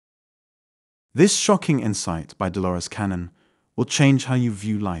This shocking insight by Dolores Cannon will change how you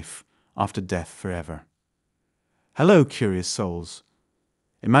view life after death forever. Hello, curious souls.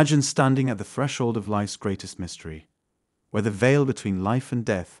 Imagine standing at the threshold of life's greatest mystery, where the veil between life and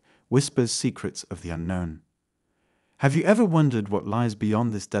death whispers secrets of the unknown. Have you ever wondered what lies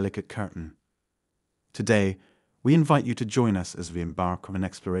beyond this delicate curtain? Today, we invite you to join us as we embark on an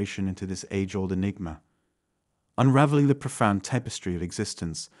exploration into this age-old enigma, unraveling the profound tapestry of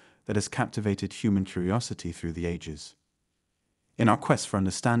existence that has captivated human curiosity through the ages. In our quest for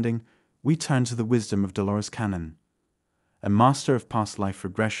understanding, we turn to the wisdom of Dolores Cannon, a master of past life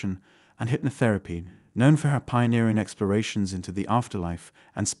regression and hypnotherapy known for her pioneering explorations into the afterlife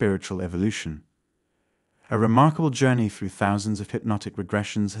and spiritual evolution. A remarkable journey through thousands of hypnotic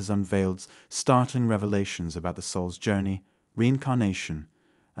regressions has unveiled startling revelations about the soul's journey, reincarnation,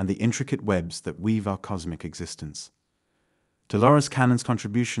 and the intricate webs that weave our cosmic existence. Dolores Cannon's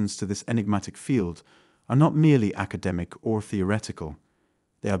contributions to this enigmatic field are not merely academic or theoretical.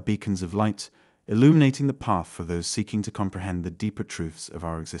 They are beacons of light, illuminating the path for those seeking to comprehend the deeper truths of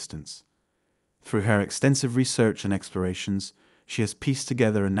our existence. Through her extensive research and explorations, she has pieced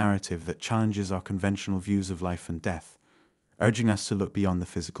together a narrative that challenges our conventional views of life and death, urging us to look beyond the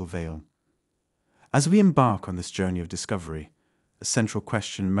physical veil. As we embark on this journey of discovery, a central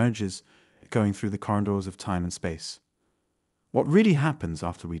question emerges, going through the corridors of time and space. What really happens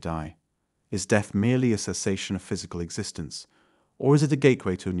after we die? Is death merely a cessation of physical existence, or is it a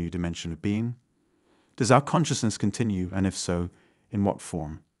gateway to a new dimension of being? Does our consciousness continue, and if so, in what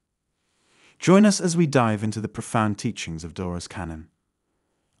form? Join us as we dive into the profound teachings of Dolores Cannon,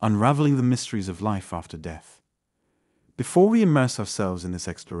 unraveling the mysteries of life after death. Before we immerse ourselves in this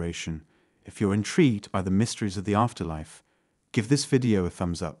exploration, if you're intrigued by the mysteries of the afterlife, give this video a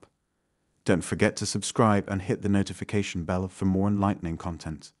thumbs up. Don't forget to subscribe and hit the notification bell for more enlightening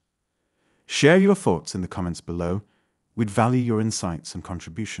content. Share your thoughts in the comments below. We'd value your insights and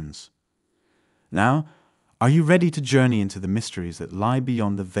contributions. Now, are you ready to journey into the mysteries that lie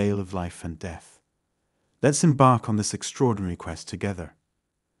beyond the veil of life and death? Let's embark on this extraordinary quest together.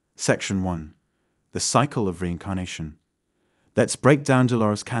 Section 1. The Cycle of Reincarnation. Let's break down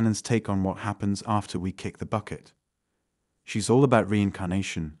Dolores Cannon's take on what happens after we kick the bucket. She's all about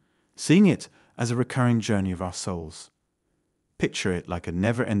reincarnation, seeing it as a recurring journey of our souls. Picture it like a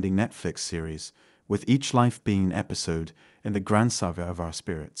never-ending Netflix series, with each life being an episode in the grand saga of our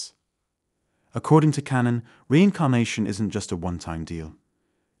spirits. According to Cannon, reincarnation isn't just a one-time deal.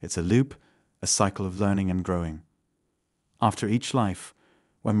 It's a loop, a cycle of learning and growing. After each life,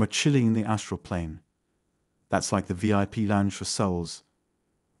 when we're chilling in the astral plane, that's like the VIP lounge for souls,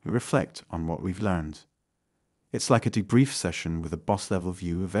 we reflect on what we've learned. It's like a debrief session with a boss-level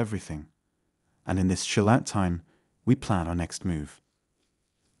view of everything. And in this chill-out time, we plan our next move.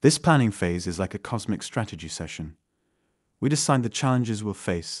 This planning phase is like a cosmic strategy session. We decide the challenges we'll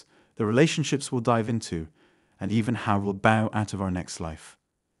face, the relationships we'll dive into, and even how we'll bow out of our next life.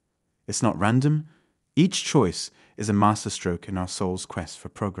 It's not random. Each choice is a masterstroke in our soul's quest for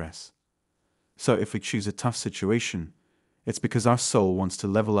progress. So if we choose a tough situation, it's because our soul wants to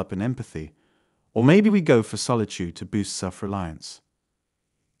level up in empathy, or maybe we go for solitude to boost self-reliance.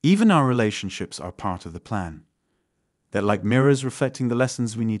 Even our relationships are part of the plan. They're like mirrors reflecting the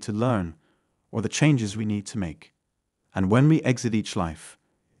lessons we need to learn, or the changes we need to make. And when we exit each life,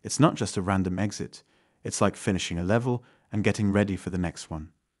 it's not just a random exit. It's like finishing a level and getting ready for the next one.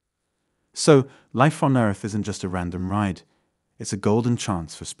 So, life on Earth isn't just a random ride. It's a golden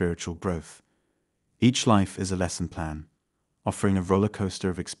chance for spiritual growth. Each life is a lesson plan, offering a roller coaster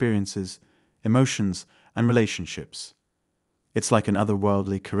of experiences, emotions, and relationships. It's like an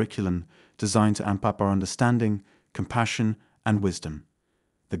otherworldly curriculum designed to amp up our understanding, compassion, and wisdom.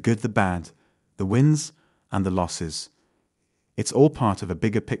 The good, the bad, the wins, and the losses. It's all part of a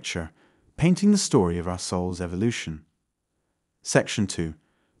bigger picture, painting the story of our soul's evolution. Section 2.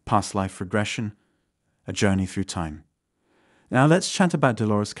 Past Life Regression, a Journey Through Time. Now let's chat about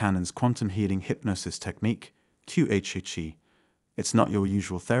Dolores Cannon's quantum healing hypnosis technique, QHHE. It's not your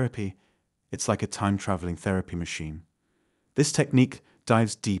usual therapy. It's like a time-traveling therapy machine. This technique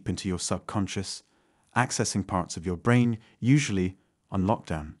dives deep into your subconscious, accessing parts of your brain usually on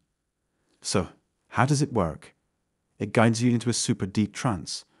lockdown. So, how does it work? It guides you into a super deep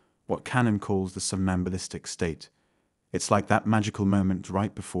trance, what Cannon calls the somnambulistic state. It's like that magical moment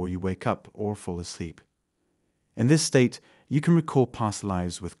right before you wake up or fall asleep. In this state, you can recall past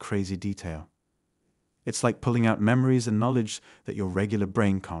lives with crazy detail. It's like pulling out memories and knowledge that your regular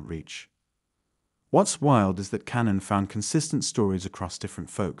brain can't reach. What's wild is that Cannon found consistent stories across different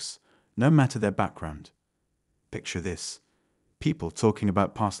folks, no matter their background. Picture this. people talking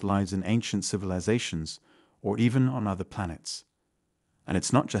about past lives in ancient civilizations or even on other planets. And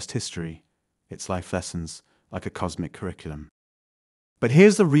it's not just history, it's life lessons like a cosmic curriculum. But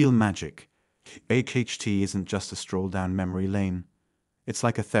here's the real magic. HHT isn't just a stroll down memory lane. It's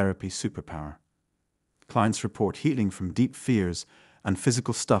like a therapy superpower. Clients report healing from deep fears and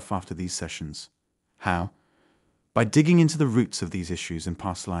physical stuff after these sessions. How? By digging into the roots of these issues in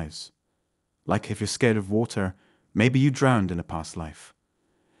past lives. Like if you're scared of water, maybe you drowned in a past life.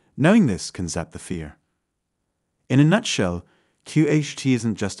 Knowing this can zap the fear. In a nutshell, QHT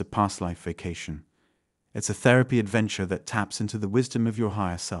isn't just a past life vacation. It's a therapy adventure that taps into the wisdom of your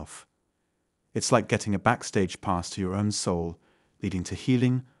higher self. It's like getting a backstage pass to your own soul, leading to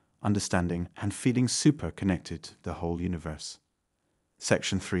healing, understanding, and feeling super connected to the whole universe.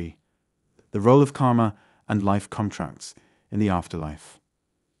 Section 3. The role of karma and life contracts in the afterlife.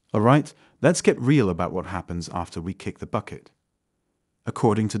 Alright, let's get real about what happens after we kick the bucket.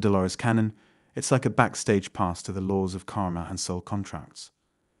 According to Dolores canon, it's like a backstage pass to the laws of karma and soul contracts.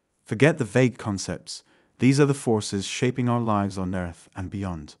 Forget the vague concepts. These are the forces shaping our lives on earth and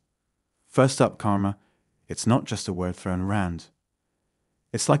beyond. First up, karma. It's not just a word thrown around.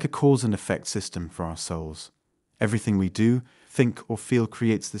 It's like a cause and effect system for our souls. Everything we do, think, or feel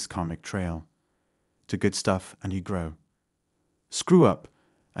creates this karmic trail. Do good stuff and you grow. Screw up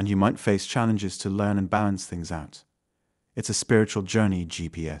and you might face challenges to learn and balance things out. It's a spiritual journey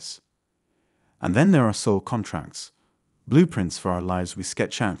GPS. And then there are soul contracts, blueprints for our lives we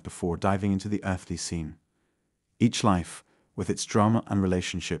sketch out before diving into the earthly scene. Each life, with its drama and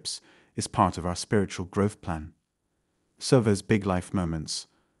relationships, is part of our spiritual growth plan. So those big life moments,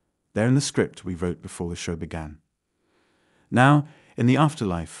 they're in the script we wrote before the show began. Now, in the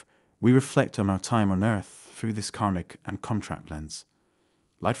afterlife, we reflect on our time on earth through this karmic and contract lens.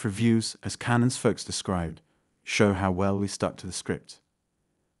 Life reviews, as canon's folks described, show how well we stuck to the script.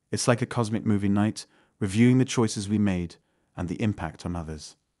 It's like a cosmic movie night, reviewing the choices we made and the impact on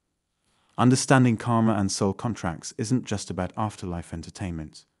others. Understanding karma and soul contracts isn't just about afterlife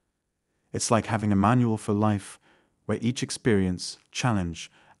entertainment. It's like having a manual for life where each experience, challenge,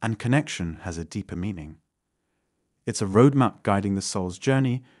 and connection has a deeper meaning. It's a roadmap guiding the soul's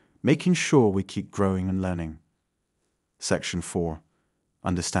journey, making sure we keep growing and learning. Section 4.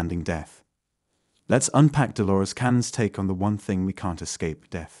 Understanding death. Let's unpack Dolores Cannon's take on the one thing we can't escape,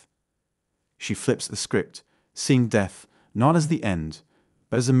 death. She flips the script, seeing death not as the end,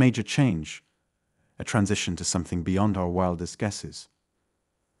 but as a major change, a transition to something beyond our wildest guesses.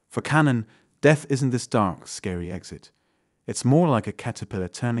 For Cannon, death isn't this dark, scary exit. It's more like a caterpillar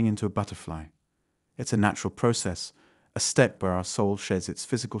turning into a butterfly. It's a natural process, a step where our soul sheds its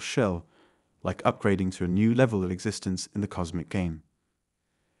physical shell, like upgrading to a new level of existence in the cosmic game.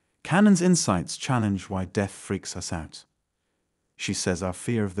 Cannon's insights challenge why death freaks us out. She says our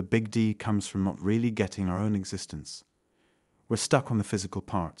fear of the big D comes from not really getting our own existence. We're stuck on the physical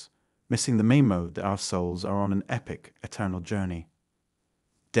part, missing the memo that our souls are on an epic, eternal journey.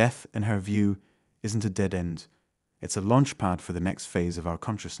 Death, in her view, isn't a dead end. It's a launchpad for the next phase of our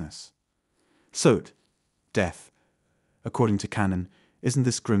consciousness. So, death, according to Cannon, isn't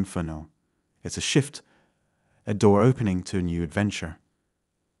this grim funnel. It's a shift, a door opening to a new adventure.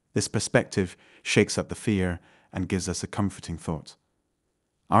 This perspective shakes up the fear and gives us a comforting thought.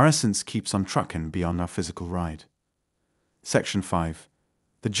 Our essence keeps on trucking beyond our physical ride. Section 5.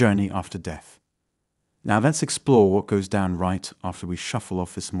 The journey after death. Now let's explore what goes down right after we shuffle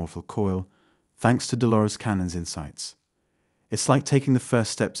off this mortal coil, thanks to Dolores Cannon's insights. It's like taking the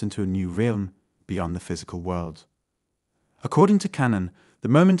first steps into a new realm beyond the physical world. According to Cannon, the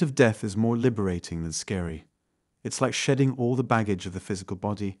moment of death is more liberating than scary. It's like shedding all the baggage of the physical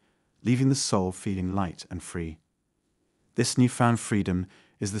body, leaving the soul feeling light and free. This newfound freedom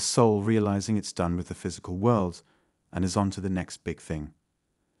is the soul realizing it's done with the physical world and is on to the next big thing.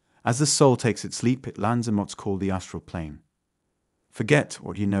 As the soul takes its leap, it lands in what's called the astral plane. Forget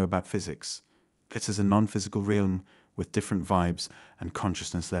what you know about physics. This is a non-physical realm with different vibes and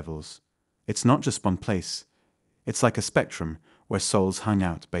consciousness levels. It's not just one place. It's like a spectrum where souls hang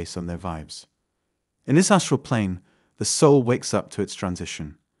out based on their vibes. In this astral plane, the soul wakes up to its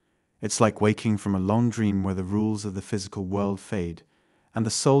transition. It's like waking from a long dream where the rules of the physical world fade, and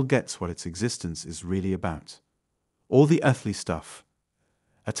the soul gets what its existence is really about. All the earthly stuff,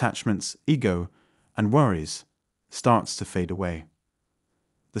 attachments, ego, and worries, starts to fade away.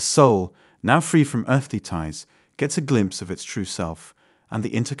 The soul, now free from earthly ties, gets a glimpse of its true self and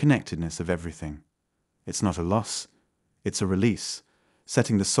the interconnectedness of everything. It's not a loss, it's a release,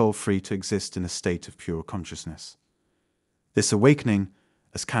 setting the soul free to exist in a state of pure consciousness. This awakening,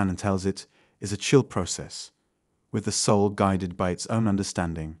 as Cannon tells it, is a chill process. with the soul guided by its own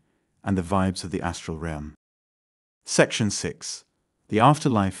understanding and the vibes of the astral realm. Section 6. The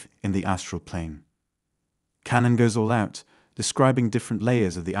Afterlife in the Astral Plane. Canon goes all out, describing different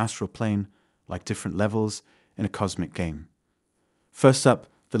layers of the astral plane, like different levels in a cosmic game. First up,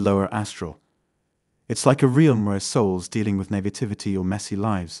 the lower astral. It's like a realm where souls dealing with negativity or messy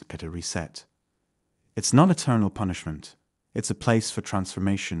lives get a reset. It's not eternal punishment. It's a place for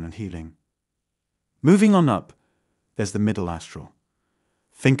transformation and healing. Moving on up, there's the middle astral.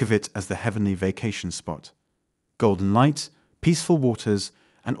 Think of it as the heavenly vacation spot. Golden light, peaceful waters,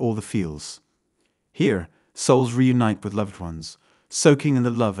 and all the feels. Here, souls reunite with loved ones, soaking in the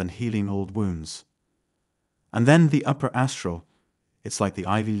love and healing old wounds. And then the upper astral. It's like the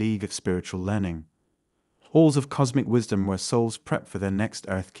Ivy League of spiritual learning. Halls of cosmic wisdom where souls prep for their next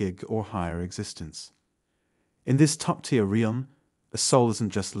earth gig or higher existence. In this top-tier realm, the soul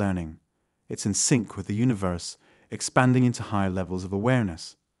isn't just learning. It's in sync with the universe, expanding into higher levels of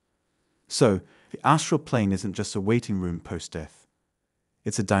awareness. So, the astral plane isn't just a waiting room post-death.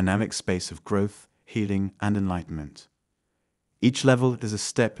 It's a dynamic space of growth, healing, and enlightenment. Each level is a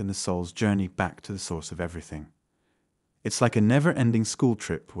step in the soul's journey back to the source of everything. It's like a never-ending school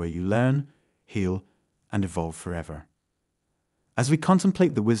trip where you learn, heal, and evolve forever. As we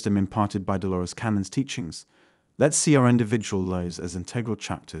contemplate the wisdom imparted by Dolores Cannon's teachings, let's see our individual lives as integral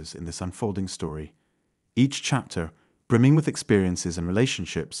chapters in this unfolding story, each chapter brimming with experiences and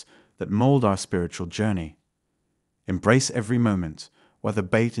relationships that mold our spiritual journey. Embrace every moment, whether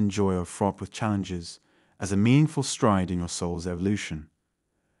baked in joy or fraught with challenges, as a meaningful stride in your soul's evolution.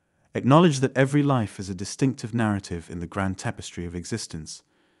 Acknowledge that every life is a distinctive narrative in the grand tapestry of existence,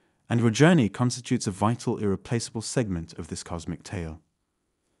 and your journey constitutes a vital, irreplaceable segment of this cosmic tale.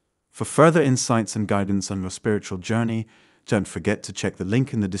 For further insights and guidance on your spiritual journey, don't forget to check the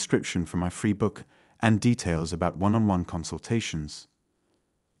link in the description for my free book and details about one-on-one consultations.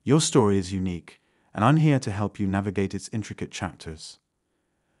 Your story is unique, and I'm here to help you navigate its intricate chapters.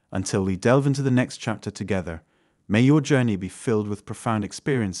 Until we delve into the next chapter together, may your journey be filled with profound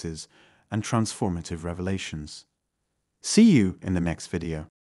experiences and transformative revelations. See you in the next video.